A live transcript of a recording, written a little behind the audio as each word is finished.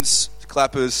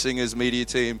clappers, singers, media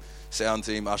team, sound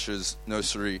team, ushers,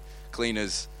 nursery,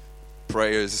 cleaners,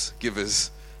 prayers,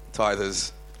 givers,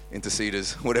 tithers,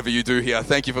 interceders, whatever you do here.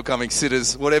 Thank you for coming,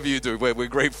 sitters, whatever you do. We're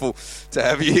grateful to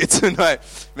have you here tonight.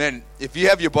 Man, if you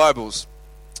have your Bibles,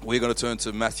 we're going to turn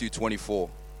to Matthew 24.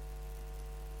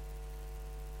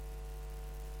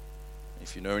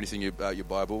 If you know anything about your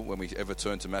Bible, when we ever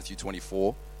turn to Matthew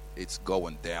 24, it's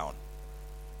going down.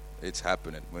 It's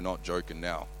happening. We're not joking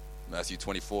now. Matthew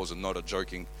 24 is not a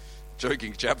joking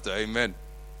chapter. Amen.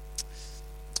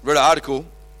 Read an article.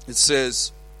 It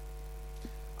says,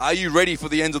 "Are you ready for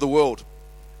the end of the world?"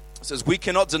 It says, "We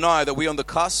cannot deny that we are on the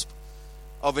cusp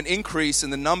of an increase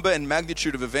in the number and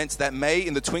magnitude of events that may,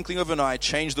 in the twinkling of an eye,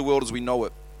 change the world as we know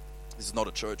it." This is not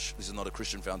a church. This is not a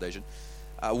Christian foundation.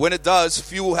 When it does,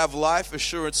 few will have life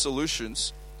assurance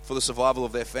solutions for the survival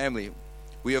of their family.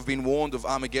 We have been warned of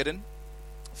Armageddon,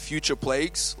 future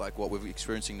plagues, like what we're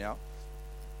experiencing now,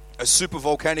 a super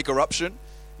volcanic eruption,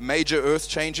 major earth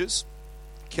changes,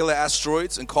 killer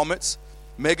asteroids and comets,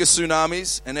 mega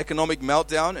tsunamis, an economic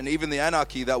meltdown, and even the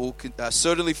anarchy that will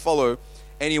certainly follow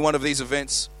any one of these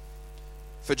events.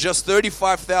 For just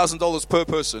 $35,000 per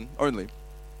person only,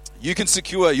 you can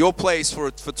secure your place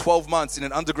for 12 months in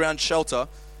an underground shelter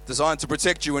designed to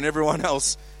protect you and everyone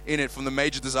else in it from the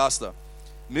major disaster.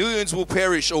 Millions will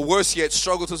perish, or worse yet,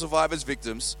 struggle to survive as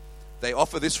victims. They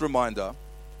offer this reminder: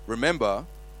 remember,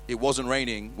 it wasn't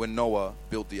raining when Noah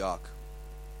built the ark.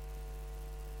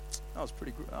 That was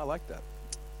pretty good. I like that.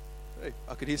 Hey,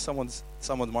 I could hear someone's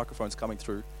microphones coming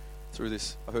through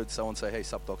this. I heard someone say, "Hey,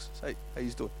 sup, docs." Hey, how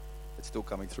you doing? It's still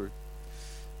coming through.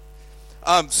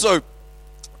 So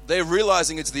they're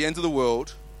realizing it's the end of the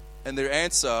world, and their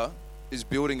answer is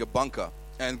building a bunker.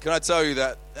 And can I tell you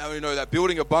that, that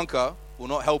building a bunker will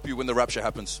not help you when the rapture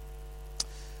happens.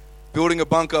 Building a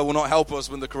bunker will not help us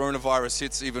when the coronavirus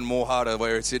hits even more harder,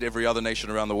 where it's hit every other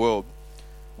nation around the world.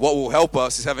 What will help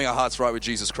us is having our hearts right with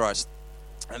Jesus Christ.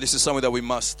 And this is something that we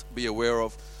must be aware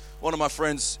of. One of my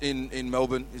friends in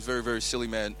Melbourne is a very, very silly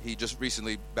man. He just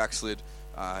recently backslid.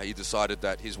 He decided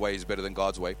that his way is better than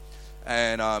God's way.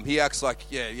 And he acts like,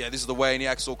 yeah, this is the way, and he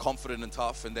acts all confident and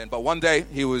tough. But one day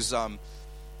he was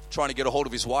trying to get a hold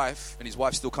of his wife, and his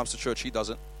wife still comes to church. He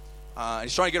doesn't. And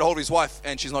he's trying to get a hold of his wife,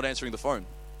 and she's not answering the phone.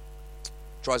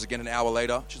 Tries again an hour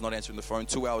later. She's not answering the phone.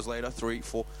 2 hours later, 3,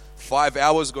 4, 5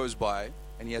 hours goes by,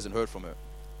 and he hasn't heard from her.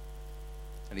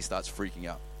 And he starts freaking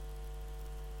out.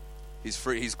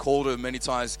 He's called her many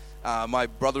times. My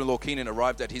brother-in-law Keenan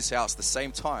arrived at his house the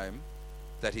same time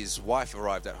that his wife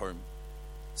arrived at home.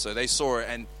 So they saw her,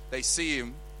 and they see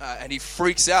him, and he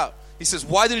freaks out. He says,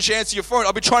 "Why didn't you answer your phone?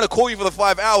 I've been trying to call you for the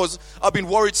 5 hours. I've been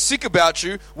worried sick about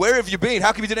you. Where have you been?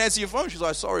 How come you didn't answer your phone?" She's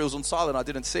like, "Sorry, it was on silent. I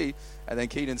didn't see." And then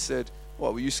Keenan said,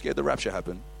 "What, were you scared the rapture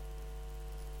happened?"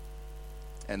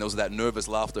 And there was that nervous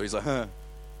laughter. He's like, huh.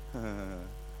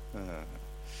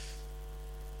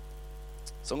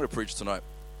 So I'm going to preach tonight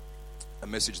a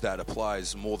message that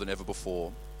applies more than ever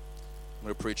before. I'm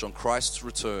going to preach on Christ's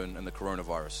return and the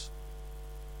coronavirus.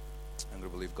 I'm going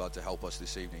to believe God to help us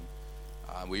this evening.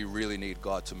 We really need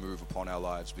God to move upon our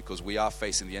lives, because we are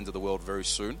facing the end of the world very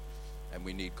soon, and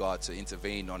we need God to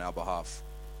intervene on our behalf,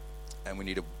 and we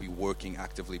need to be working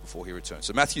actively before He returns.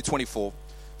 So Matthew 24,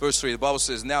 verse 3, the Bible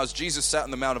says, "Now as Jesus sat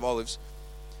on the Mount of Olives,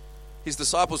 His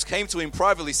disciples came to Him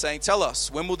privately, saying, 'Tell us,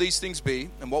 when will these things be,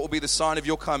 and what will be the sign of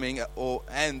your coming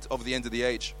and of the end of the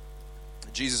age?'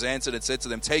 Jesus answered and said to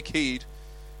them, 'Take heed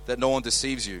that no one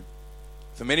deceives you.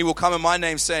 For many will come in my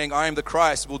name, saying, I am the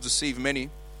Christ, will deceive many.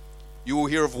 You will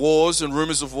hear of wars and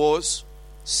rumors of wars.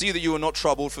 See that you are not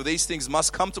troubled, for these things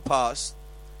must come to pass,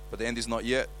 but the end is not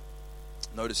yet.'"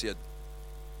 Notice here,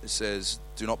 it says,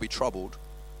 "Do not be troubled,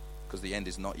 because the end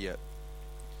is not yet.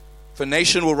 For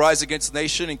nation will rise against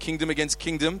nation, and kingdom against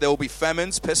kingdom. There will be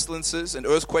famines, pestilences, and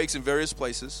earthquakes in various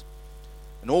places.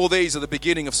 And all these are the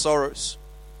beginning of sorrows.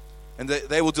 And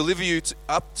they will deliver you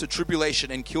up to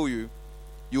tribulation and kill you.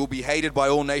 You will be hated by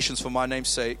all nations for my name's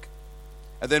sake.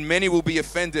 And then many will be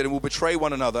offended and will betray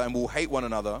one another and will hate one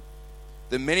another.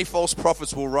 Then many false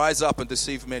prophets will rise up and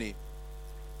deceive many.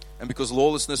 And because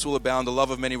lawlessness will abound, the love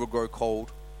of many will grow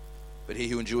cold. But he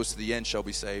who endures to the end shall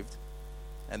be saved.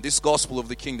 And this gospel of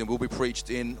the kingdom will be preached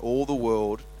in all the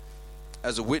world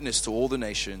as a witness to all the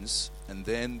nations, and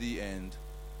then the end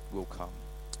will come."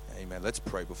 Amen. Let's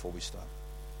pray before we start.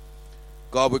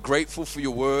 God, we're grateful for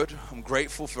your word. I'm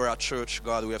grateful for our church,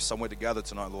 God, that we have somewhere to gather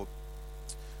tonight, Lord.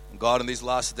 And God, in these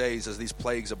last days, as these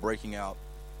plagues are breaking out,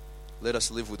 let us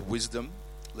live with wisdom.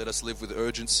 Let us live with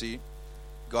urgency.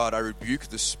 God, I rebuke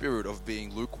the spirit of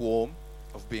being lukewarm,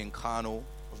 of being carnal,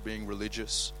 of being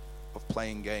religious, of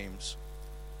playing games.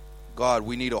 God,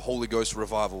 we need a Holy Ghost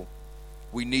revival.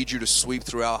 We need you to sweep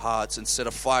through our hearts and set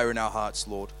a fire in our hearts,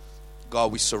 Lord.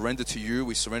 God, we surrender to you.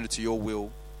 We surrender to your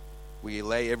will. We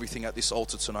lay everything at this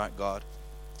altar tonight, God.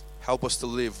 Help us to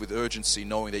live with urgency,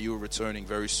 knowing that you are returning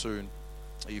very soon.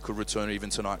 That you could return even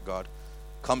tonight, God.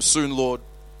 Come soon, Lord.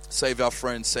 Save our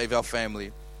friends, save our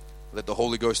family. Let the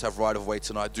Holy Ghost have right of way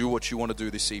tonight. Do what you want to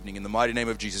do this evening in the mighty name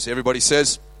of Jesus. Everybody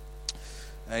says,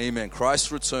 amen.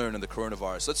 Christ's return and the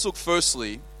coronavirus. Let's look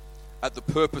firstly at the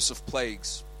purpose of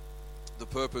plagues. The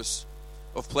purpose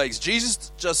of plagues.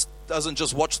 Jesus doesn't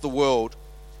just watch the world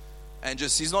and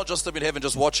he's not just up in heaven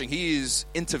just watching. He is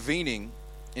intervening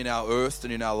in our earth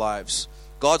and in our lives.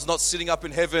 God's not sitting up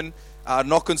in heaven,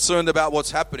 not concerned about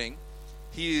what's happening.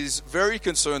 He is very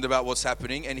concerned about what's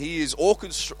happening, and he is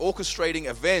orchestrating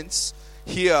events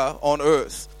here on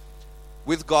earth.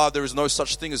 With God, there is no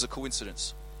such thing as a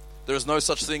coincidence. There is no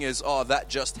such thing as, that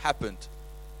just happened.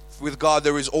 With God,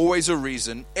 there is always a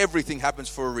reason. Everything happens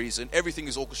for a reason. Everything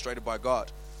is orchestrated by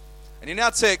God. And in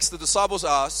our text, the disciples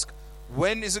ask,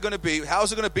 when is it going to be? How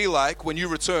is it going to be like when you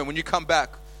return, when you come back,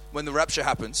 when the rapture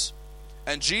happens?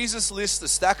 And Jesus lists a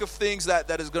stack of things that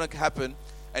is going to happen,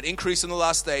 an increase in the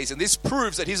last days. And this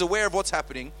proves that he's aware of what's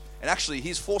happening, and actually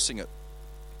he's forcing it.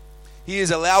 He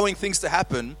is allowing things to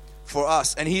happen for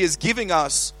us, and he is giving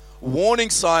us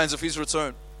warning signs of his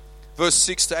return. Verse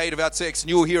 6 to 8 of our text, and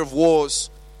you will hear of wars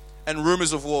and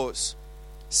rumors of wars.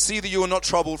 See that you are not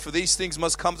troubled, for these things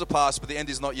must come to pass, but the end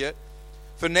is not yet.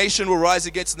 For nation will rise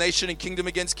against nation and kingdom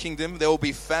against kingdom. There will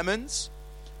be famines,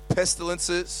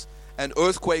 pestilences, and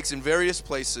earthquakes in various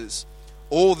places.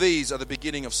 All these are the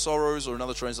beginning of sorrows, or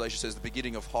another translation says the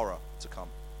beginning of horror to come.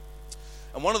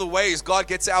 And one of the ways God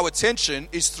gets our attention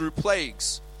is through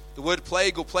plagues. The word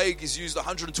plague or plague is used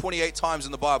 128 times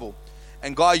in the Bible.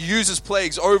 And God uses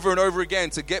plagues over and over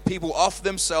again to get people off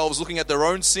themselves, looking at their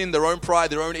own sin, their own pride,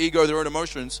 their own ego, their own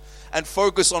emotions, and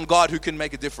focus on God who can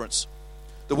make a difference.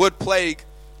 The word plague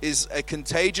is a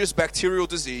contagious bacterial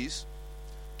disease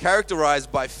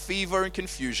characterized by fever and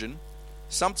confusion,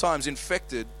 sometimes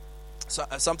infection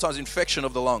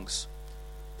of the lungs.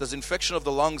 Does infection of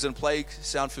the lungs and plague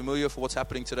sound familiar for what's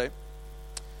happening today?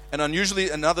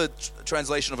 Another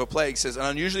translation of a plague says, an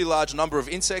unusually large number of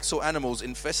insects or animals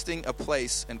infesting a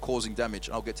place and causing damage.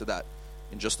 I'll get to that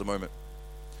in just a moment.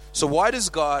 So why does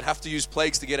God have to use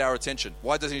plagues to get our attention?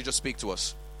 Why doesn't he just speak to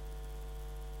us?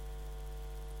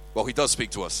 Well, he does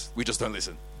speak to us. We just don't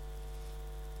listen.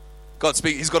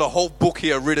 He's got a whole book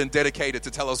here written, dedicated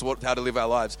to tell us how to live our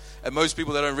lives. And most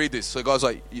people, they don't read this. So God's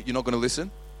like, you're not going to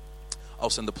listen? I'll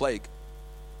send the plague.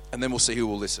 And then we'll see who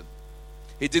will listen.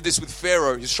 He did this with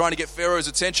Pharaoh. He's trying to get Pharaoh's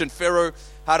attention. Pharaoh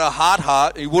had a hard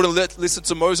heart. He wouldn't listen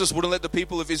to Moses, wouldn't let the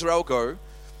people of Israel go.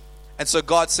 And so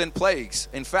God sent plagues.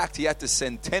 In fact, he had to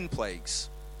send 10 plagues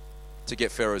to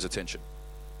get Pharaoh's attention.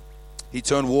 He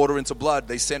turned water into blood.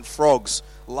 They sent frogs,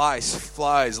 lice,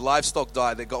 flies, livestock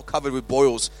died. They got covered with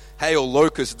boils, hail,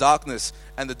 locusts, darkness,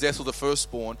 and the death of the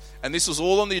firstborn. And this was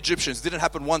all on the Egyptians. It didn't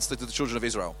happen once to the children of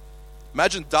Israel.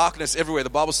 Imagine darkness everywhere. The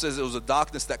Bible says it was a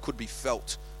darkness that could be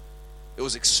felt. It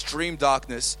was extreme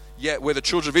darkness, yet where the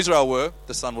children of Israel were,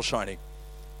 the sun was shining.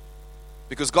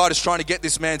 Because God is trying to get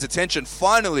this man's attention.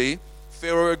 Finally,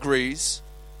 Pharaoh agrees,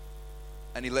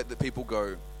 and he let the people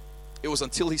go. It was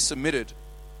until he submitted,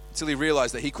 until he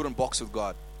realized that he couldn't box with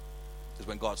God, is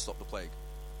when God stopped the plague.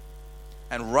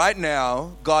 And right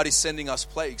now, God is sending us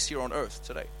plagues here on earth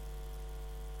today.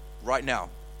 Right now.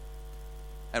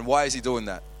 And why is he doing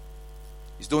that?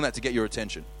 He's doing that to get your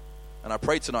attention. And I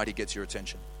pray tonight he gets your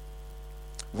attention.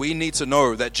 We need to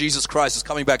know that Jesus Christ is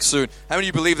coming back soon. How many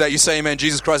of you believe that? You say amen,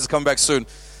 Jesus Christ is coming back soon.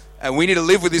 And we need to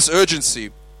live with this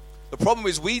urgency. The problem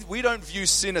is we don't view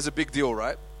sin as a big deal,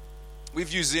 right? We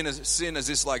view sin as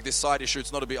this side issue.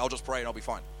 It's not a big, I'll just pray and I'll be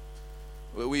fine.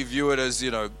 We view it as,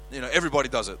 everybody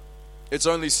does it. It's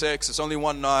only sex. It's only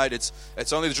one night.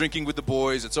 It's only drinking with the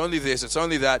boys. It's only this. It's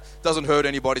only that. It doesn't hurt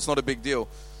anybody. It's not a big deal.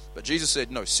 But Jesus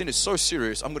said, no, sin is so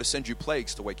serious, I'm going to send you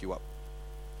plagues to wake you up.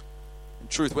 In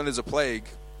truth, when there's a plague,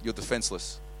 you're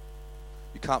defenseless.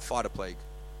 You can't fight a plague.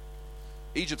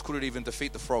 Egypt couldn't even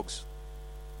defeat the frogs.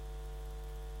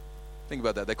 Think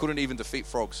about that. They couldn't even defeat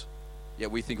frogs.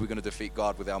 Yet we think we're going to defeat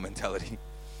God with our mentality.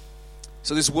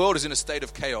 So this world is in a state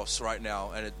of chaos right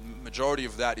now, and a majority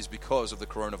of that is because of the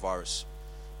coronavirus.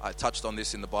 I touched on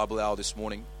this in the Bible hour this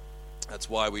morning. That's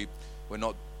why we're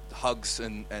not hugs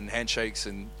and handshakes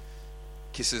and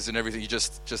kisses and everything. You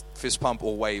just fist pump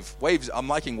or wave. Waves, I'm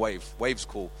liking wave. Wave's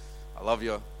cool. I love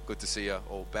you. Good to see you.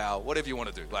 Or bow. Whatever you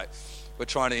want to do. We're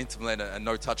trying to implement a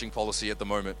no touching policy at the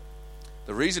moment.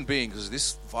 The reason being because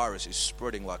this virus is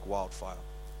spreading like wildfire.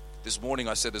 This morning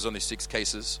I said there's only 6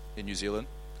 cases in New Zealand.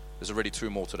 There's already 2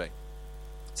 more today.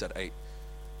 It's at 8.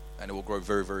 and it will grow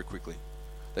very, very quickly.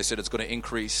 They said it's going to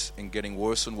increase and getting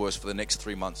worse and worse for the next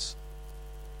 3 months.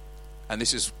 And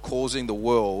this is causing the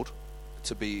world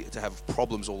to have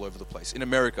problems all over the place. In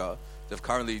America, they've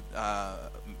currently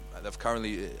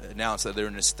announced that they're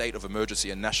in a state of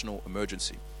emergency, a national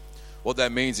emergency. What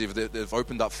that means is they've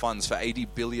opened up funds for $80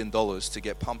 billion to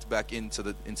get pumped back into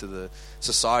the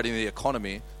society and the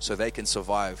economy so they can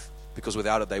survive, because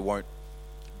without it they won't.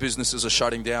 Businesses are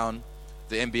shutting down.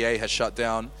 The NBA has shut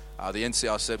down. The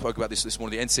NCAA, I spoke about this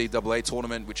morning, the NCAA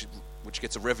tournament, which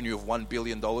gets a revenue of $1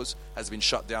 billion, has been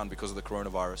shut down because of the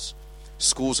coronavirus.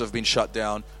 Schools have been shut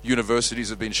down. Universities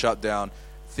have been shut down.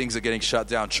 Things are getting shut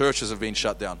down. Churches have been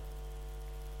shut down.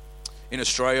 In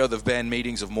Australia, they've banned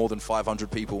meetings of more than 500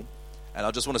 people. And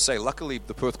I just want to say, luckily,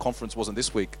 the Perth conference wasn't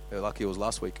this week. Lucky it was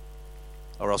last week.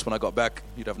 Or else when I got back,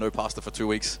 you'd have no pastor for 2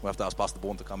 weeks. We'll have to ask Pastor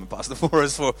Bourne to come and pastor for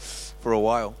us for a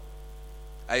while.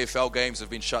 AFL games have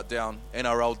been shut down.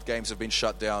 NRL games have been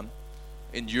shut down.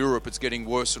 In Europe, it's getting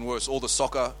worse and worse. All the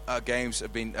soccer games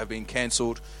have been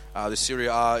cancelled. The Serie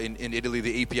A in Italy,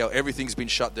 the EPL, everything's been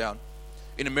shut down.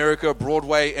 In America,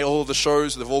 Broadway, all of the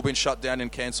shows, they've all been shut down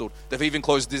and cancelled. They've even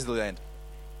closed Disneyland.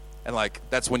 And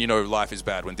that's when you know life is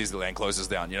bad, when Disneyland closes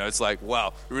down. It's like,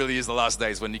 wow, it really is the last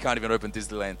days when you can't even open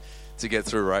Disneyland to get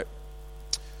through, right?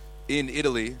 In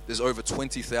Italy, there's over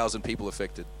 20,000 people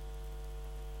affected.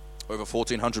 Over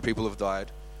 1,400 people have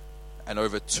died, and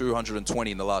over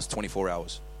 220 in the last 24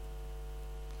 hours.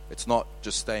 It's not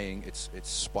just staying, it's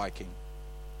spiking,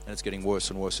 and it's getting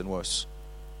worse and worse and worse.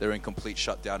 They're in complete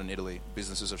shutdown in Italy.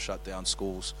 Businesses have shut down,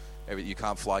 schools. You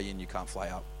can't fly in, you can't fly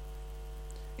out.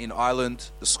 In Ireland,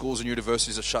 the schools and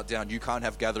universities are shut down. You can't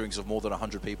have gatherings of more than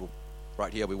 100 people.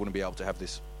 Right here, we wouldn't be able to have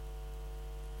this.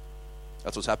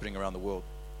 That's what's happening around the world,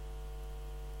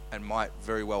 and might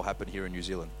very well happen here in New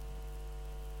Zealand.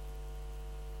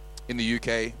 In the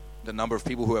UK, the number of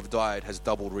people who have died has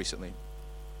doubled recently.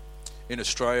 In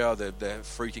Australia, they're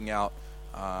freaking out.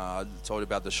 I told you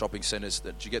about the shopping centres.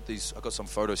 Did you get these? I got some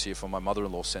photos here from my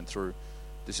mother-in-law sent through.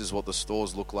 This is what the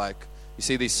stores look like. You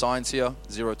see these signs here?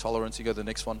 Zero tolerance. You go to the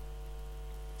next one.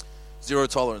 Zero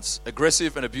tolerance.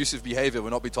 Aggressive and abusive behavior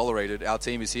will not be tolerated. Our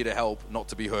team is here to help, not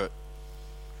to be hurt.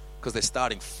 Because they're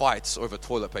starting fights over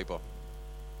toilet paper.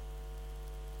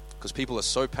 Because people are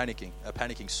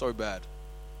panicking so bad.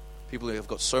 People have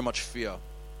got so much fear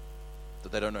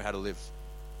that they don't know how to live.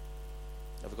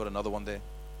 Have we got another one there?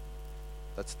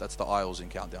 That's the aisles in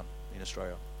Countdown in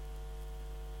Australia.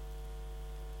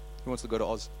 Who wants to go to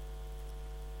Oz?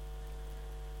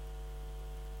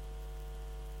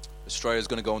 Australia's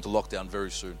going to go into lockdown very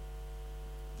soon.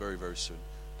 Very, very soon.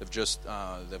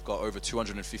 They've got over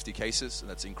 250 cases, and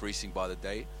that's increasing by the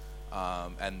day.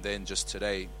 And then just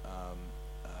today,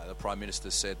 the Prime Minister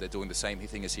said they're doing the same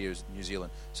thing as here in New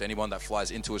Zealand. So anyone that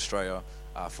flies into Australia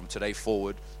from today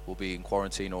forward will be in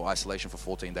quarantine or isolation for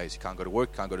 14 days. You can't go to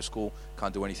work, can't go to school,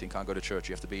 can't do anything, can't go to church.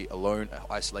 You have to be alone,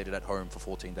 isolated at home for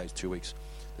 14 days, 2 weeks.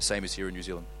 The same as here in New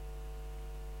Zealand.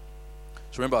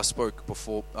 So remember I spoke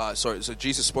before, so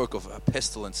Jesus spoke of a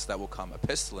pestilence that will come. A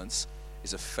pestilence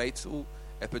is a fatal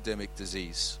epidemic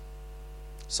disease,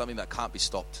 something that can't be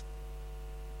stopped.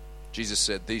 Jesus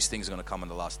said these things are going to come in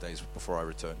the last days before I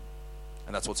return.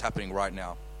 And that's what's happening right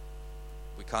now.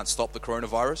 We can't stop the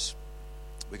coronavirus.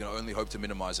 We can only hope to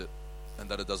minimize it, and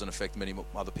that it doesn't affect many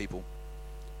other people.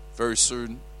 Very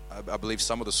soon, I believe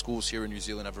some of the schools here in New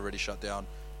Zealand have already shut down.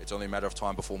 It's only a matter of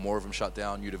time before more of them shut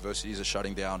down. Universities are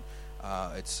shutting down.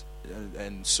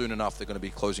 And soon enough, they're going to be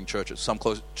closing churches. Some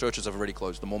churches have already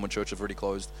closed. The Mormon church have already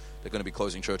closed. They're going to be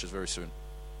closing churches very soon.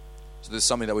 So this is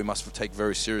something that we must take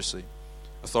very seriously.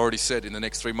 Authorities said in the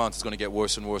next 3 months, it's going to get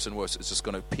worse and worse and worse. It's just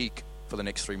going to peak for the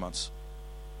next 3 months.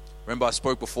 Remember, I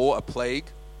spoke before, a plague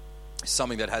is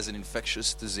something that has an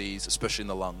infectious disease, especially in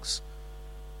the lungs.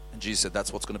 And Jesus said,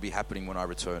 that's what's going to be happening when I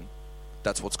return.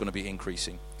 That's what's going to be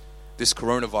increasing. This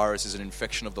coronavirus is an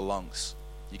infection of the lungs.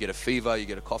 You get a fever, you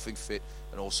get a coughing fit,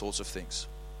 and all sorts of things.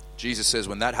 Jesus says,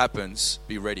 when that happens,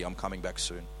 be ready, I'm coming back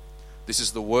soon. This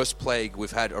is the worst plague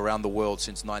we've had around the world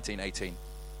since 1918.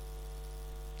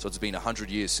 So it's been 100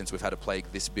 years since we've had a plague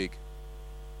this big.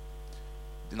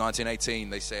 In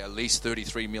 1918, they say at least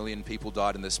 33 million people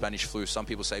died in the Spanish flu. Some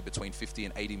people say between 50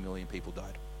 and 80 million people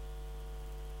died.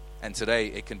 And today,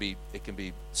 it can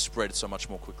be spread so much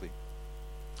more quickly.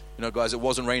 You know, guys, it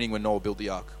wasn't raining when Noah built the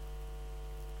ark.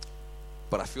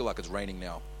 But I feel like it's raining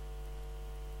now.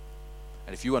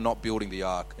 And if you are not building the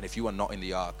ark, and if you are not in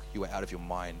the ark, you are out of your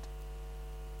mind.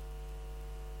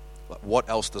 But what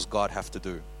else does God have to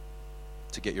do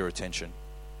to get your attention?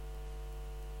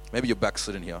 Maybe you're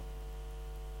backslidden here.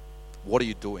 What are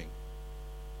you doing?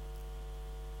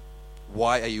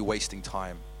 Why are you wasting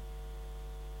time?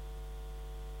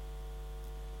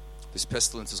 This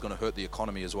pestilence is going to hurt the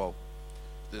economy as well.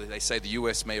 They say the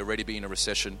US may already be in a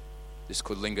recession. This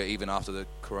could linger even after the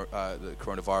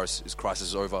coronavirus crisis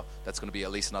is over. That's going to be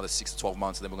at least another 6 to 12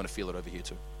 months, and then we're going to feel it over here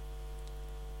too.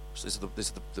 So this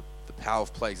is the power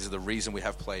of plagues. This is the reason we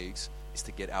have plagues, is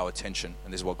to get our attention.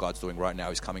 And this is what God's doing right now.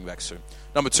 He's coming back soon.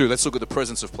 Number 2, let's look at the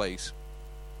presence of plagues.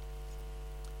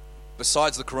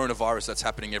 Besides the coronavirus that's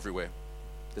happening everywhere,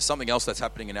 there's something else that's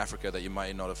happening in Africa that you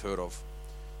may not have heard of.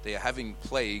 They are having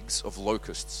plagues of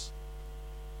locusts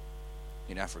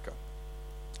in Africa,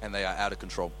 and they are out of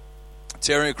control.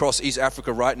 Tearing across East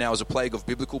Africa right now is a plague of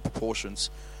biblical proportions.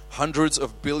 Hundreds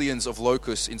of billions of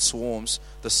locusts in swarms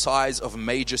the size of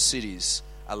major cities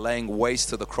are laying waste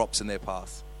to the crops in their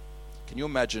path. Can you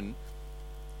imagine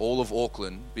all of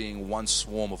Auckland being one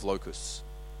swarm of locusts?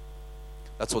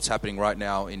 That's what's happening right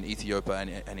now in Ethiopia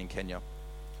and in Kenya.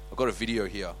 I've got a video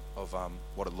here of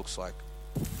what it looks like.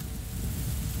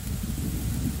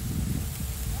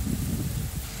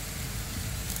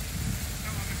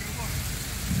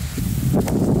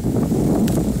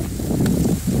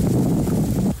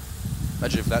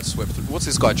 Imagine if that swept through. What's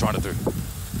this guy trying to do?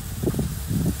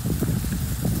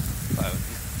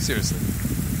 Seriously.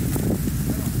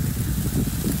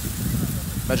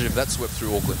 Imagine if that swept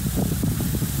through Auckland.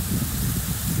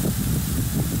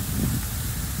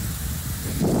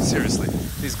 Seriously.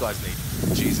 These guys need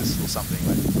Jesus or something.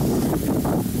 Like.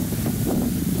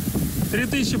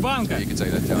 3000 банка. Yeah, you can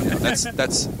take that down now.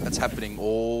 That's happening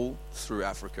all through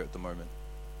Africa at the moment.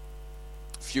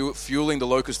 Fueling the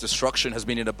locust destruction has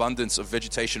been an abundance of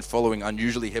vegetation following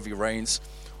unusually heavy rains.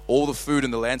 All the food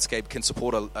in the landscape can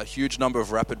support a huge number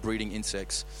of rapid breeding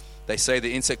insects. They say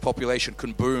the insect population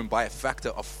can boom by a factor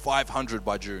of 500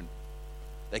 by June.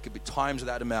 They could be times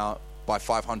that amount by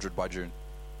 500 by June.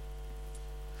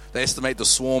 They estimate the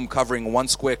swarm covering 1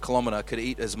 square kilometer could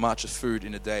eat as much food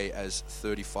in a day as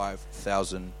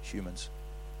 35,000 humans.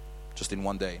 Just in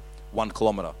one day. 1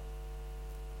 kilometer.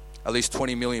 At least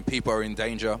 20 million people are in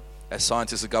danger as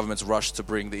scientists and governments rush to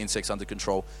bring the insects under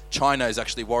control. China is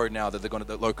actually worried now that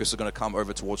the locusts are going to come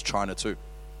over towards China too.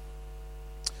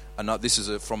 And this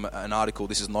is from an article.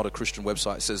 This is not a Christian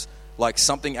website. It says, like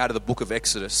something out of the book of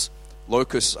Exodus,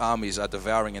 locust armies are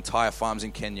devouring entire farms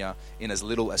in Kenya in as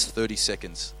little as 30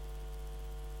 seconds.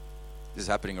 This is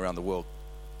happening around the world.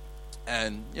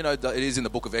 And, you know, it is in the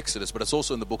book of Exodus, but it's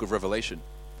also in the book of Revelation.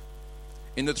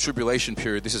 In the tribulation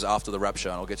period, this is after the rapture,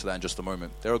 and I'll get to that in just a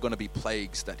moment, there are going to be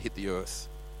plagues that hit the earth,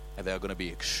 and they are going to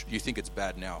be, you think it's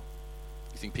bad now.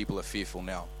 You think people are fearful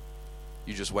now.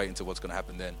 You just wait until what's going to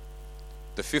happen then.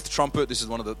 The fifth trumpet, this is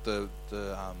one of the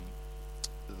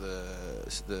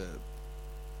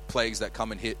plagues that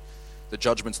come and hit, the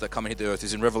judgments that come and hit the earth,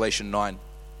 is in Revelation 9.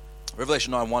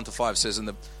 Revelation 9, 1-5 says, and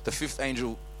the fifth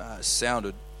angel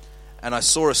sounded, and I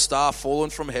saw a star fallen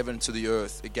from heaven to the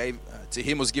earth. It gave to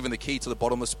him was given the key to the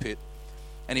bottomless pit.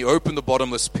 And he opened the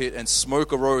bottomless pit, and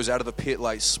smoke arose out of the pit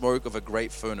like smoke of a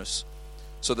great furnace.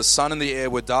 So the sun and the air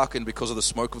were darkened because of the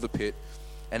smoke of the pit.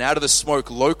 And out of the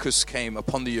smoke locusts came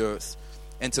upon the earth.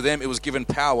 And to them it was given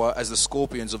power, as the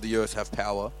scorpions of the earth have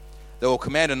power. They were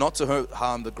commanded not to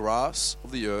harm the grass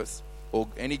of the earth, or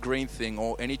any green thing,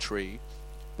 or any tree,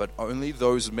 but only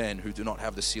those men who do not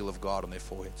have the seal of God on their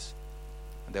foreheads.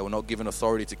 And they were not given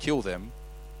authority to kill them,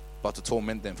 but to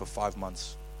torment them for 5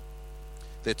 months.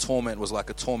 Their torment was like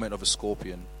a torment of a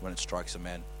scorpion when it strikes a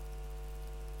man.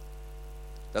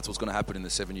 That's what's going to happen in the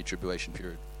 7-year tribulation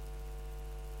period.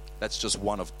 That's just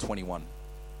one of 21.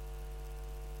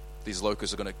 These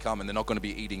locusts are going to come, and they're not going to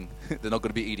be eating. They're not going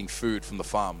to be eating food from the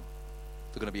farm.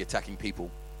 They're going to be attacking people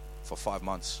for 5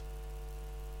 months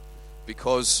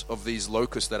because of these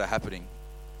locusts that are happening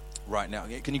right now.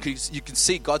 You can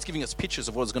see God's giving us pictures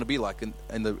of what it's going to be like in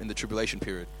the tribulation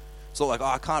period. It's not like,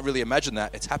 I can't really imagine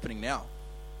that. It's happening now,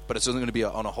 but it's only going to be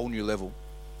on a whole new level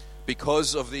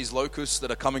because of these locusts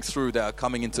that are coming through. That are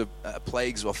coming into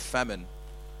plagues of famine.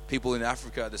 People in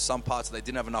Africa, there's some parts they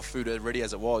didn't have enough food already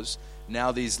as it was.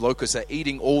 Now these locusts are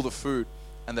eating all the food,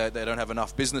 and they don't have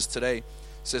enough. Business Today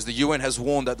says the UN has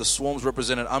warned that the swarms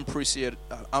represent an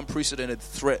unprecedented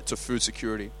threat to food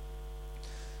security.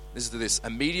 Listen to this. A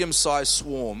medium-sized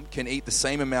swarm can eat the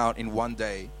same amount in one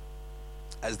day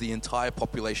as the entire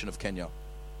population of Kenya.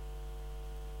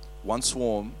 One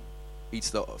swarm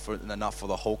eats enough for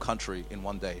the whole country in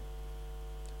one day.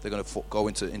 They're going to go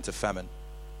into famine.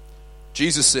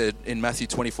 Jesus said in Matthew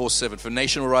 24:7, for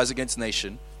nation will rise against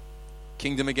nation,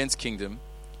 kingdom against kingdom.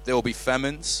 There will be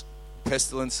famines,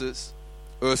 pestilences,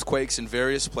 earthquakes in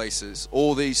various places.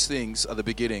 All these things are the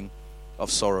beginning of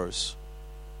sorrows.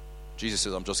 Jesus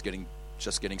says, I'm just getting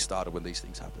started when these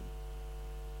things happen.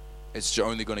 It's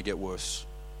only going to get worse.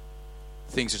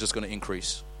 things are just going to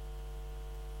increase.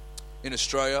 In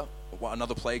Australia,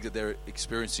 another plague that they're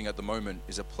experiencing at the moment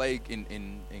is a plague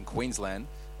in Queensland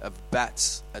of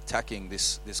bats attacking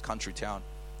this country town.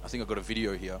 I think I've got a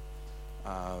video here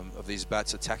of these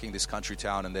bats attacking this country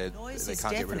town, and they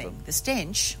can't get rid of them. The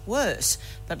stench worse,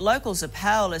 but locals are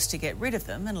powerless to get rid of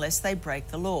them unless they break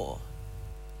the law.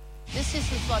 This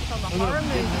is like from a horror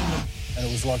movie. And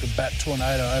it was like a bat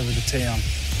tornado over the town.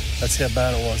 That's how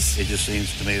bad it was. It just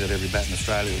seems to me that every bat in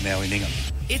Australia is now in Ingham.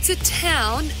 It's a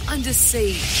town under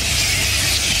siege,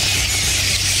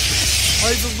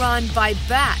 overrun by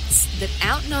bats that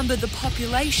outnumber the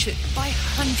population by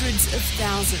hundreds of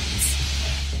thousands.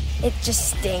 It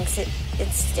just stinks. It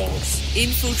stinks.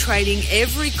 Infiltrating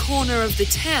every corner of the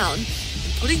town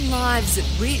and putting lives at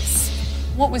risk.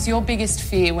 What was your biggest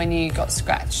fear when you got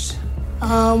scratched?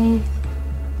 Am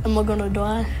I gonna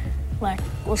die? Like,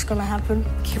 what's gonna happen?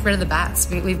 Get rid of the bats.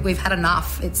 We've had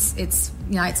enough. It's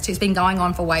been going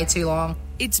on for way too long.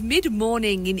 It's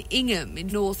mid-morning in Ingham in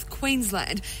North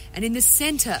Queensland, and in the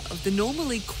centre of the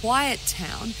normally quiet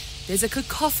town, there's a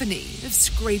cacophony of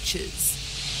screeches.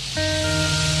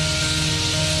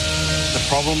 The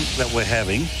problem that we're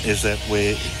having is that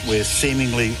we're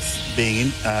seemingly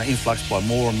being influxed by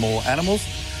more and more animals,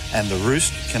 and the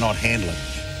roost cannot handle it.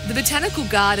 The botanical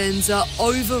gardens are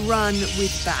overrun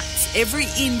with bats. Every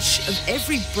inch of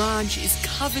every branch is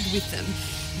covered with them.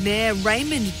 Mayor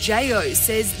Raymond Jayo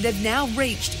says they've now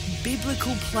reached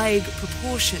biblical plague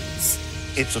proportions.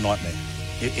 It's a nightmare.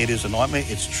 It is a nightmare.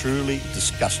 It's truly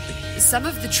disgusting. Some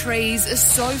of the trees are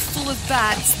so full of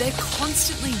bats, they're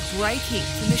constantly breaking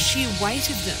from the sheer weight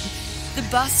of them. The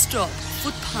bus stop,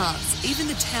 footpaths, even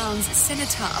the town's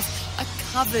cenotaph are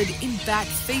covered in bat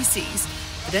feces.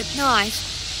 But at night,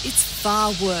 it's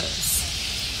far worse.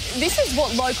 This is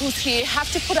what locals here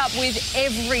have to put up with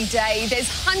every day. There's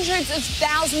hundreds of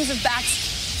thousands of bats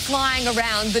flying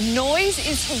around. The noise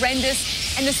is horrendous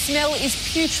and the smell is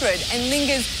putrid and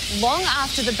lingers long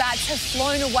after the bats have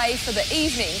flown away for the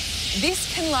evening. This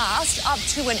can last up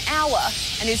to an hour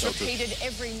and is repeated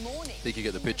every morning. I think you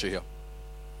get the picture here.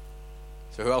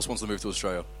 So who else wants to move to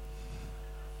Australia?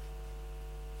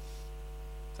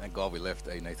 Thank God we left,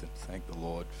 Nathan? Thank the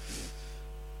Lord.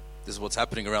 This is what's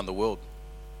happening around the world.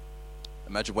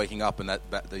 Imagine waking up and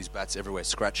these bats everywhere,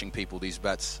 scratching people. These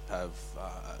bats are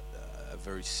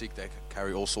very sick. They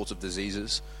carry all sorts of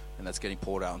diseases, and that's getting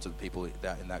poured out onto the people in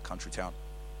that country town.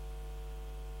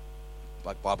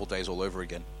 Like Bible days all over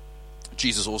again.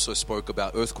 Jesus also spoke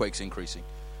about earthquakes increasing.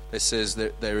 It says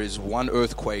that there is one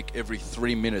earthquake every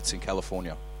 3 minutes in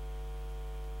California.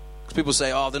 Because people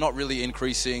say, oh, they're not really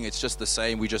increasing. It's just the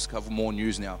same. We just have more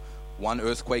news now. One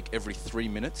earthquake every 3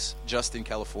 minutes just in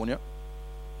California.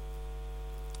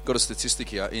 Got a statistic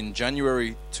here. In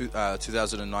January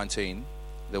 2019,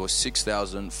 there were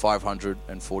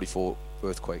 6,544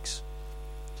 earthquakes.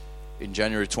 In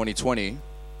January 2020,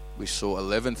 we saw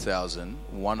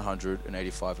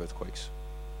 11,185 earthquakes.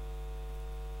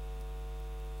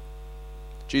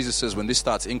 Jesus says, when this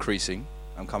starts increasing,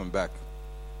 I'm coming back.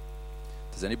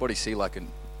 Does anybody see like a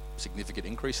significant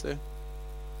increase there?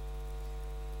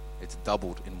 It's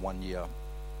doubled in 1 year.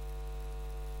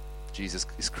 Jesus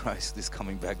Christ is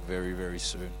coming back very, very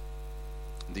soon.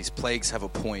 These plagues have a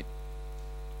point.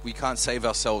 We can't save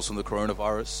ourselves from the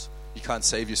coronavirus. You can't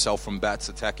save yourself from bats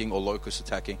attacking or locusts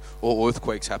attacking or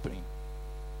earthquakes happening.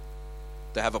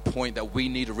 They have a point that we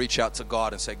need to reach out to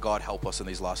God and say, God, help us in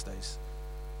these last days.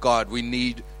 God, we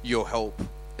need your help.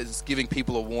 It's giving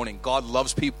people a warning. God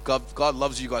loves people. God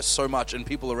loves you guys so much, and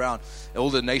people around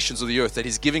all the nations of the earth, that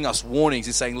he's giving us warnings.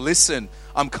 He's saying, listen,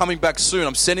 I'm coming back soon.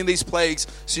 I'm sending these plagues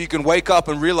so you can wake up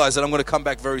and realize that I'm going to come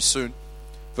back very soon.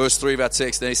 Verse 3 of our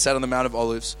text, then he sat on the Mount of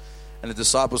Olives, and the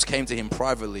disciples came to him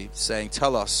privately, saying,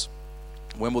 tell us,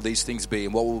 when will these things be,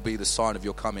 and what will be the sign of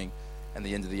your coming and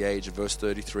the end of the age? And verse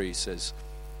 33 says,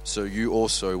 so you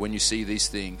also, when you see these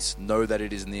things, know that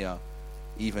it is near,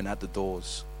 even at the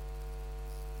doors.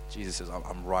 Jesus says,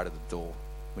 I'm right at the door.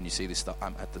 When you see this stuff,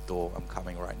 I'm at the door. I'm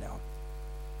coming right now.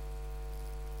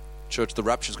 Church, the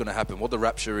rapture is going to happen. What the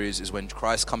rapture is when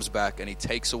Christ comes back and he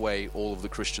takes away all of the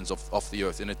Christians off the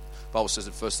earth. And the Bible says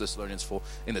in 1 Thessalonians 4,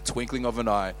 in the twinkling of an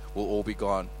eye will all be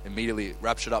gone. Immediately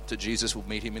raptured up to Jesus, will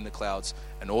meet him in the clouds,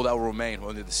 and all that will remain,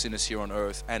 only the sinners here on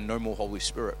earth, and no more Holy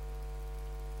Spirit.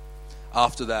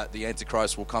 After that, the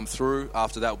Antichrist will come through.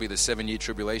 After that will be the 7-year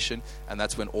tribulation, and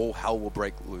that's when all hell will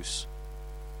break loose.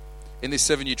 In this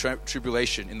 7-year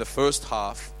tribulation, in the first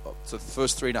half, so the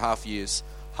first 3.5 years,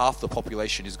 half the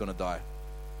population is going to die.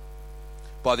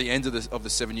 By the end of the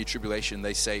 7-year tribulation,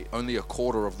 they say only a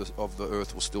quarter of the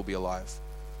earth will still be alive.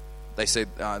 They said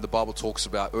the Bible talks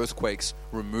about earthquakes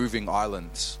removing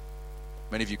islands.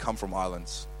 Many of you come from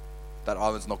islands. That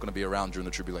island's not going to be around during the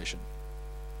tribulation.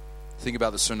 Think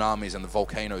about the tsunamis and the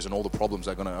volcanoes and all the problems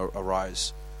that are going to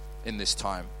arise in this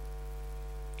time.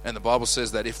 And the Bible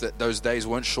says that if those days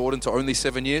weren't shortened to only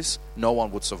 7 years, no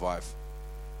one would survive.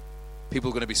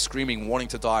 People are going to be screaming, wanting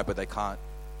to die, but they can't.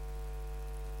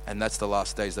 And that's the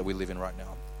last days that we live in right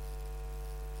now.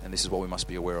 And this is what we must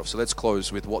be aware of. So let's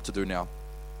close with what to do now.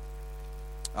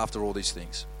 After all these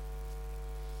things.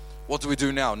 What do we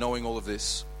do now, knowing all of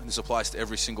this? And this applies to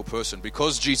every single person.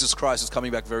 Because Jesus Christ is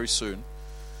coming back very soon,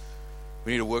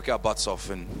 we need to work our butts off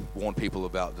and warn people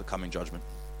about the coming judgment.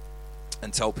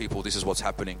 And tell people this is what's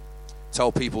happening.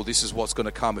 Tell people this is what's going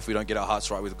to come if we don't get our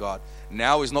hearts right with God.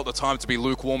 Now is not the time to be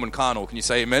lukewarm and carnal. Can you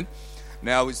say amen?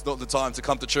 Now is not the time to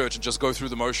come to church and just go through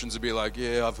the motions and be like,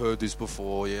 yeah, I've heard this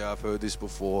before. Yeah, I've heard this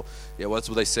before. Yeah, well, that's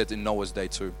what they said in Noah's day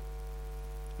too.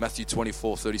 Matthew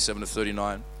 24, 37 to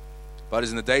 39. But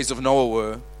as in the days of Noah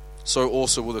were, so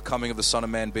also will the coming of the Son of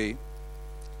Man be.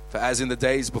 For as in the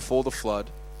days before the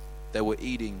flood, they were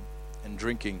eating and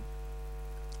drinking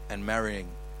and marrying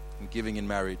and giving in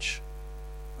marriage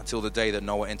until the day that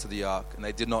Noah entered the ark. And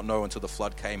they did not know until the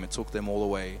flood came and took them all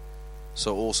away.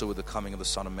 So also will the coming of the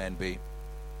Son of Man be.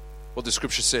 What the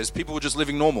scripture says, people were just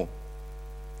living normal.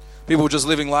 People were just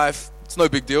living life. It's no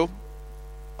big deal.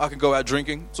 I can go out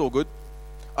drinking. It's all good.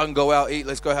 I can go out, eat.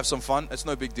 Let's go have some fun. It's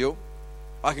no big deal.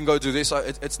 I can go do this.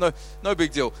 It's no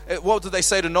big deal. What did they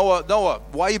say to Noah? Noah,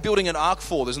 why are you building an ark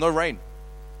for? There's no rain.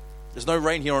 There's no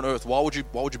rain here on earth. Why would you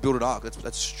build an ark?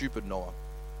 That's stupid, Noah.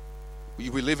 We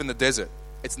live in the desert.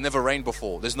 It's never rained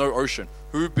before. There's no ocean.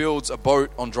 Who builds a boat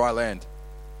on dry land?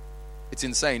 It's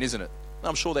insane, isn't it? And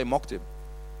I'm sure they mocked him.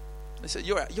 They said,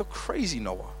 you're crazy,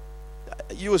 Noah.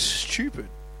 You are stupid.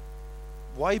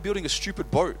 Why are you building a stupid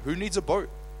boat? Who needs a boat?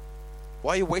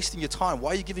 Why are you wasting your time?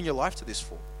 Why are you giving your life to this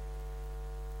for?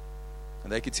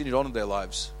 And they continued on in their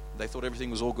lives. They thought everything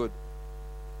was all good.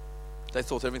 They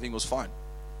thought everything was fine.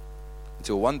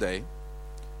 Until one day,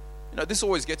 this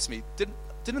always gets me.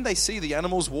 Didn't they see the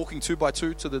animals walking 2 by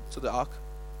 2 to the ark?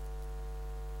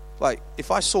 Like, if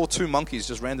I saw 2 monkeys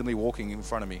just randomly walking in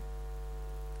front of me,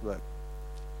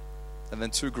 and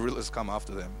then 2 gorillas come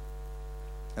after them,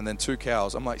 and then 2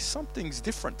 cows, I'm like, something's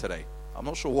different today. I'm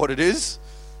not sure what it is,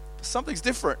 but something's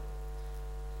different.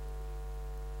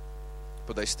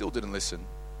 But they still didn't listen.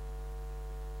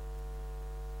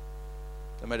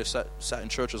 They may have sat in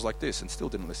churches like this and still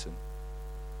didn't listen.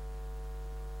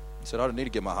 He said, I don't need to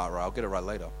get my heart right. I'll get it right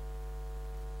later.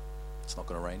 It's not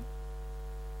going to rain.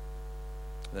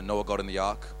 And then Noah got in the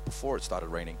ark before it started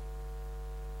raining.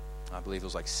 I believe it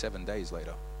was like 7 days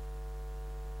later.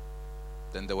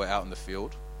 Then they were out in the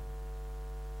field.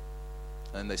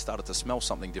 And they started to smell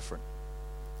something different.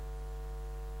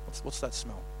 What's that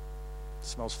smell? It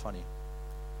smells funny.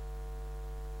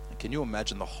 And can you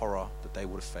imagine the horror that they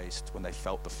would have faced when they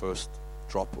felt the first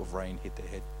drop of rain hit their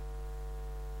head?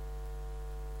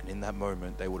 And in that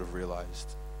moment, they would have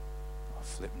realized,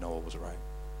 Noah was right.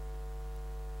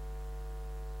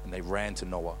 And they ran to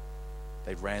Noah.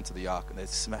 They ran to the ark and they're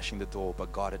smashing the door,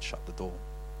 but God had shut the door.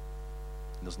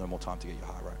 And there's no more time to get your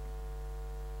heart right.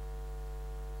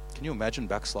 Can you imagine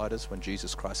backsliders when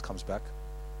Jesus Christ comes back?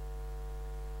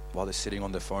 While they're sitting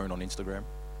on their phone on Instagram?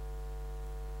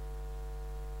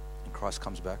 And Christ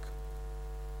comes back.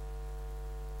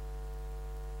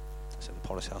 I said the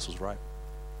potter's house was right.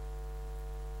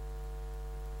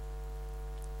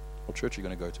 What church are you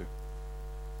going to go to?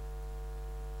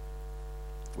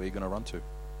 Where are you going to run to?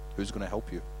 Who's going to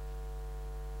help you?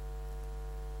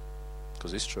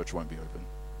 Because this church won't be open.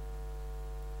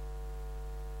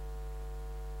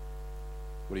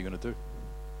 What are you going to do?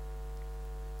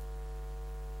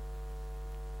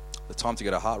 The time to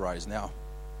get our heart right is now.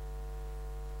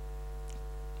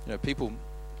 People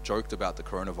joked about the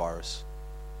coronavirus.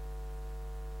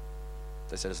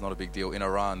 They said it's not a big deal. In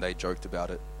Iran, they joked about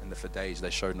it, and for days they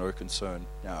showed no concern.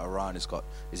 Now Iran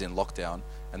is in lockdown,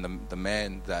 and the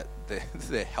man that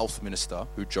their health minister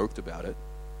who joked about it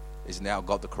is now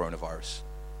got the coronavirus.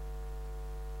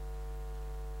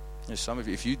 Some of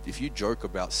you, if you joke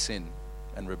about sin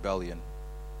and rebellion,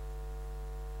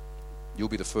 you'll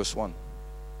be the first one,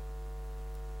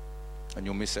 and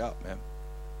you'll miss out, man.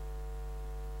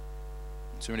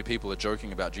 Too many people are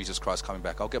joking about Jesus Christ coming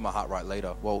back. I'll get my heart right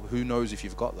later. Well, who knows if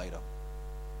you've got later?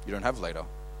 You don't have later.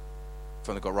 You've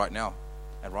only got right now.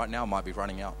 And right now might be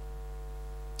running out.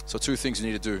 So 2 things you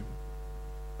need to do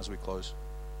as we close.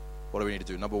 What do we need to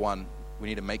do? Number 1, we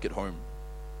need to make it home.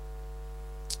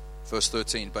 Verse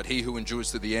 13, but he who endures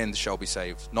to the end shall be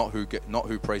saved. Not who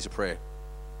prays a prayer.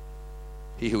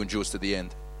 He who endures to the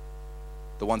end.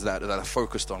 the ones that are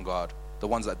focused on God, the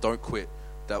ones that don't quit,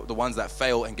 the ones that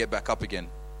fail and get back up again.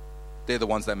 They're the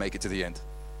ones that make it to the end.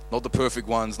 Not the perfect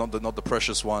ones, not the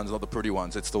precious ones, not the pretty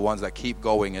ones. It's the ones that keep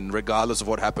going, and regardless of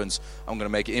what happens, I'm going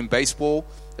to make it. In baseball,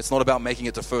 it's not about making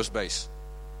it to first base.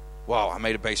 Wow, I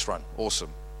made a base run.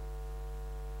 Awesome.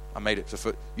 I made it to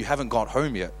first. You haven't got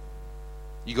home yet.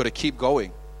 You got to keep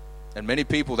going. And many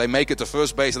people, they make it to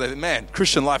first base and they think, man,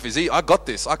 Christian life is easy. I got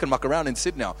this. I can muck around and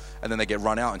sit now. And then they get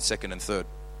run out in second and third.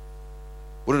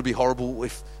 Wouldn't it be horrible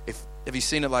if have you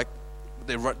seen it, like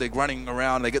they're running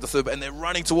around, they get the third, and they're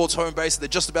running towards home base, they're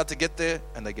just about to get there,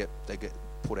 and they get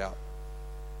put out.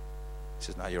 He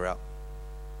says, no, you're out.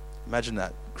 Imagine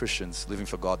that, Christians living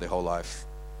for God their whole life,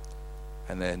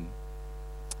 and then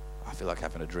I feel like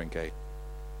having a drink,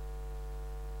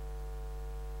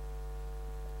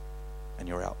 and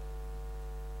you're out.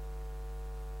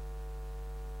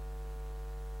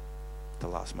 The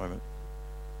last moment.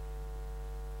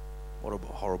 What a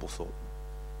horrible thought.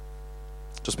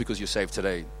 Just because you're saved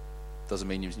today doesn't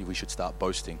mean we should start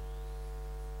boasting.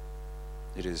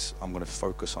 It is, I'm going to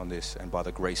focus on this, and by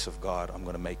the grace of God, I'm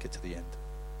going to make it to the end.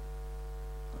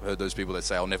 I've heard those people that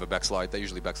say, I'll never backslide. They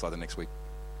usually backslide the next week.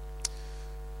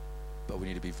 But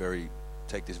we need to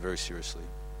take this very seriously.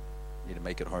 We need to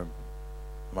make it home.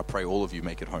 And I pray all of you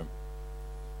make it home.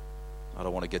 I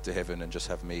don't want to get to heaven and just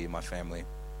have me and my family.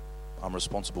 I'm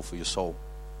responsible for your soul.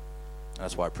 And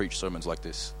that's why I preach sermons like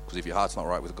this. Because if your heart's not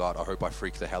right with God, I hope I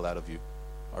freak the hell out of you.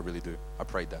 I really do. I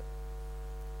prayed that.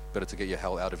 Better to get your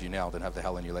hell out of you now than have the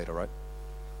hell in you later, right?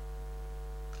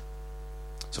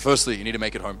 So firstly, you need to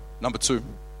make it home. Number 2,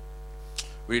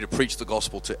 we need to preach the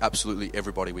gospel to absolutely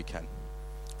everybody we can.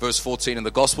 Verse 14, and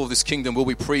the gospel of this kingdom will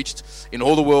be preached in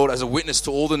all the world as a witness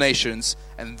to all the nations,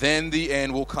 and then the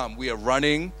end will come. We are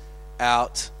running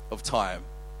out of time.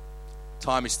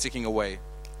 Time is ticking away.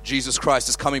 Jesus Christ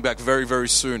is coming back very, very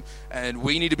soon. And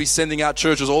we need to be sending out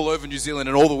churches all over New Zealand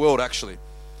and all the world, actually.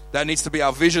 That needs to be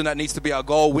our vision. That needs to be our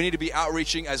goal. We need to be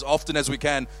outreaching as often as we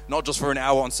can, not just for an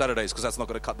hour on Saturdays, because that's not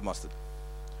going to cut the mustard.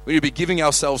 We need to be giving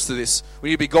ourselves to this. We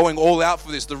need to be going all out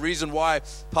for this. The reason why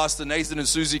Pastor Nathan and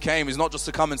Susie came is not just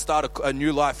to come and start a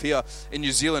new life here in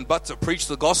New Zealand, but to preach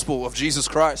the gospel of Jesus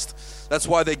Christ. That's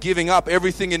why they're giving up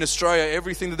everything in Australia,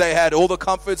 everything that they had, all the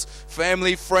comforts,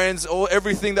 family, friends,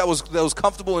 everything that was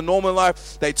comfortable in normal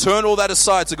life. They turned all that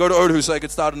aside to go to Otahu so they could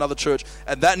start another church.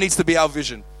 And that needs to be our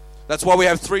vision. That's why we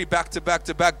have 3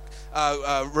 back-to-back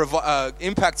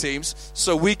impact teams,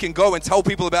 so we can go and tell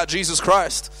people about Jesus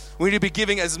Christ. We need to be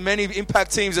giving as many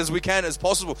impact teams as we can as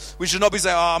possible. We should not be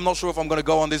saying, I'm not sure if I'm going to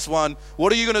go on this one.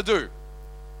 What are you going to do?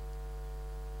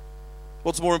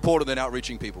 What's more important than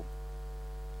outreaching people?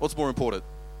 What's more important?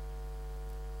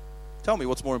 Tell me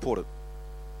what's more important.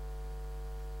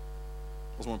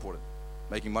 What's more important?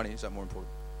 Making money, is that more important?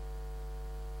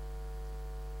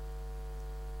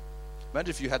 Imagine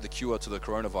if you had the cure to the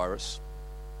coronavirus,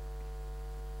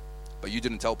 but you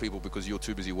didn't tell people because you're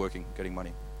too busy working, getting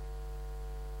money.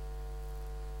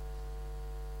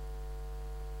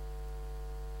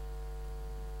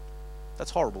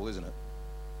 That's horrible, isn't it?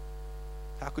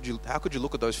 How could you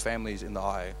look at those families in the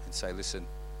eye and say, listen,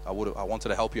 I wanted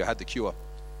to help you, I had the cure.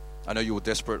 I know you were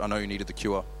desperate, I know you needed the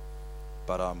cure,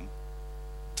 but I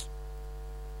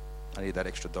need that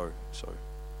extra dough. So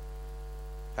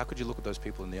how could you look at those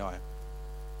people in the eye?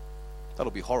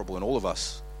 That'll be horrible, and all of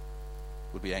us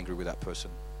would be angry with that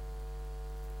person.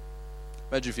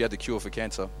 Imagine if you had the cure for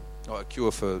cancer, or a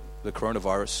cure for the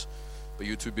coronavirus, but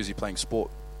you're too busy playing sport.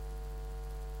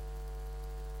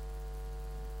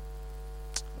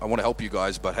 I want to help you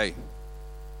guys, but hey,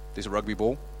 there's a rugby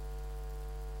ball.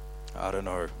 I don't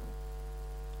know.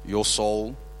 Your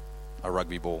soul, a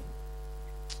rugby ball.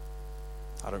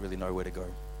 I don't really know where to go.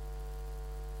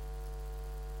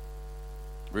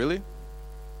 Really?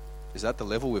 Is that the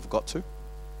level we've got to?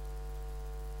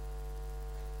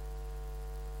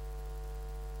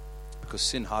 Because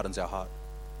sin hardens our heart.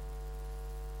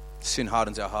 Sin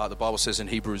hardens our heart. The Bible says in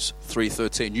Hebrews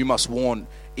 3:13, you must warn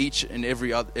each and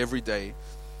every day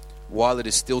while it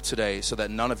is still today, so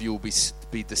that none of you will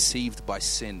be deceived by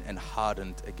sin and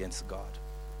hardened against God.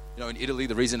 You know, in Italy,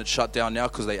 the reason it's shut down now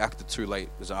because they acted too late.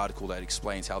 There's an article that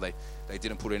explains how they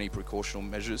didn't put any precautional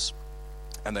measures,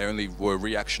 and they only were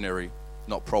reactionary,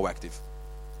 not proactive.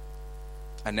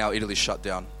 And now Italy's shut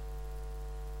down.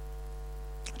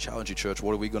 I challenge you, church,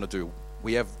 what are we going to do?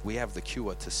 We have the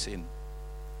cure to sin,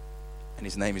 and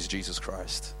his name is Jesus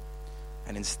Christ.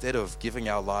 And instead of giving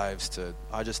our lives to,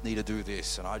 I just need to do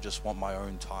this, and I just want my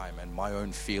own time and my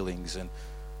own feelings, and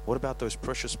what about those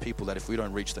precious people that if we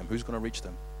don't reach them, who's going to reach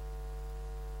them?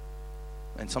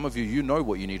 And some of you know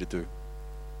what you need to do.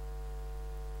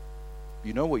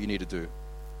 You know what you need to do.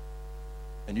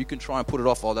 And you can try and put it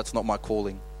off. Oh, that's not my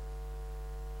calling.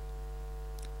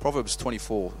 Proverbs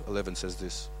 24:11 says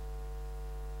this.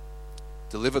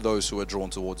 Deliver those who are drawn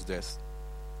towards death,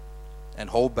 and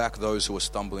hold back those who are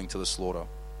stumbling to the slaughter.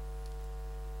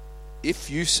 If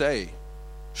you say,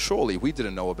 surely we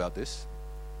didn't know about this,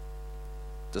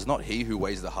 does not he who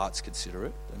weighs the hearts consider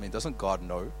it? I mean, doesn't God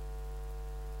know?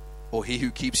 Or he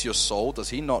who keeps your soul, does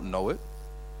he not know it?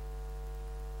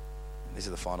 And this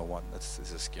is the final one. This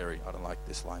is scary. I don't like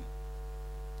this line.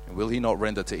 And will he not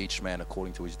render to each man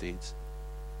according to his deeds?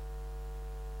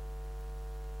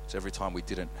 It's every time we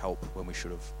didn't help when we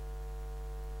should have.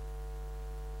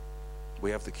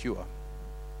 We have the cure.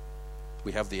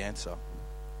 We have the answer.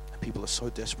 And people are so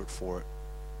desperate for it.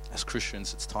 As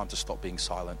Christians, it's time to stop being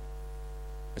silent.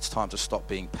 It's time to stop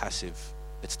being passive.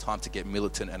 It's time to get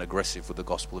militant and aggressive with the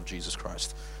gospel of Jesus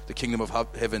Christ. The kingdom of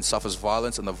heaven suffers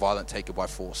violence, and the violent take it by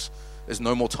force. There's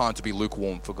no more time to be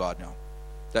lukewarm for God now.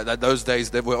 Those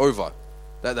days that were over.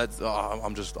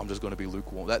 I'm just going to be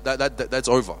lukewarm. That's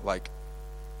over. Like,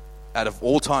 out of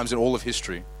all times in all of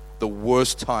history, the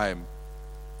worst time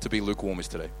to be lukewarm is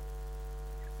today.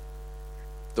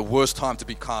 The worst time to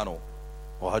be carnal.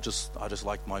 Oh, I just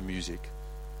like my music.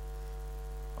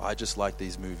 I just like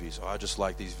these movies. I just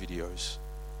like these videos.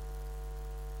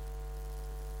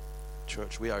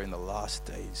 Church, we are in the last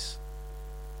days.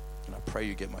 And I pray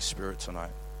you get my spirit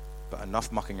tonight. But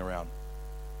enough mucking around.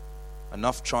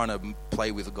 Enough trying to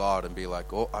play with God and be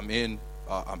like, oh, I'm in,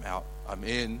 I'm out. I'm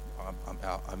in, I'm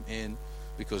out. I'm in.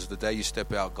 Because the day you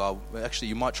step out, God, actually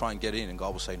you might try and get in and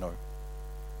God will say no.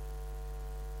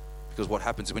 Because what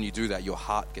happens is when you do that, your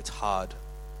heart gets hard.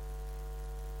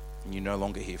 And you no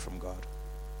longer hear from God.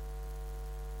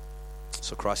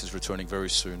 So Christ is returning very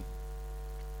soon.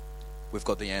 We've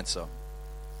got the answer.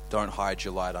 Don't hide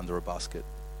your light under a basket.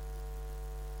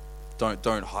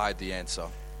 Don't hide the answer,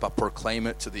 but proclaim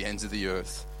it to the ends of the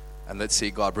earth. And let's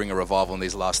see God bring a revival in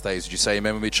these last days. Would you say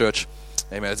amen with me, church?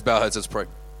 Amen. Let's bow our heads, let's pray.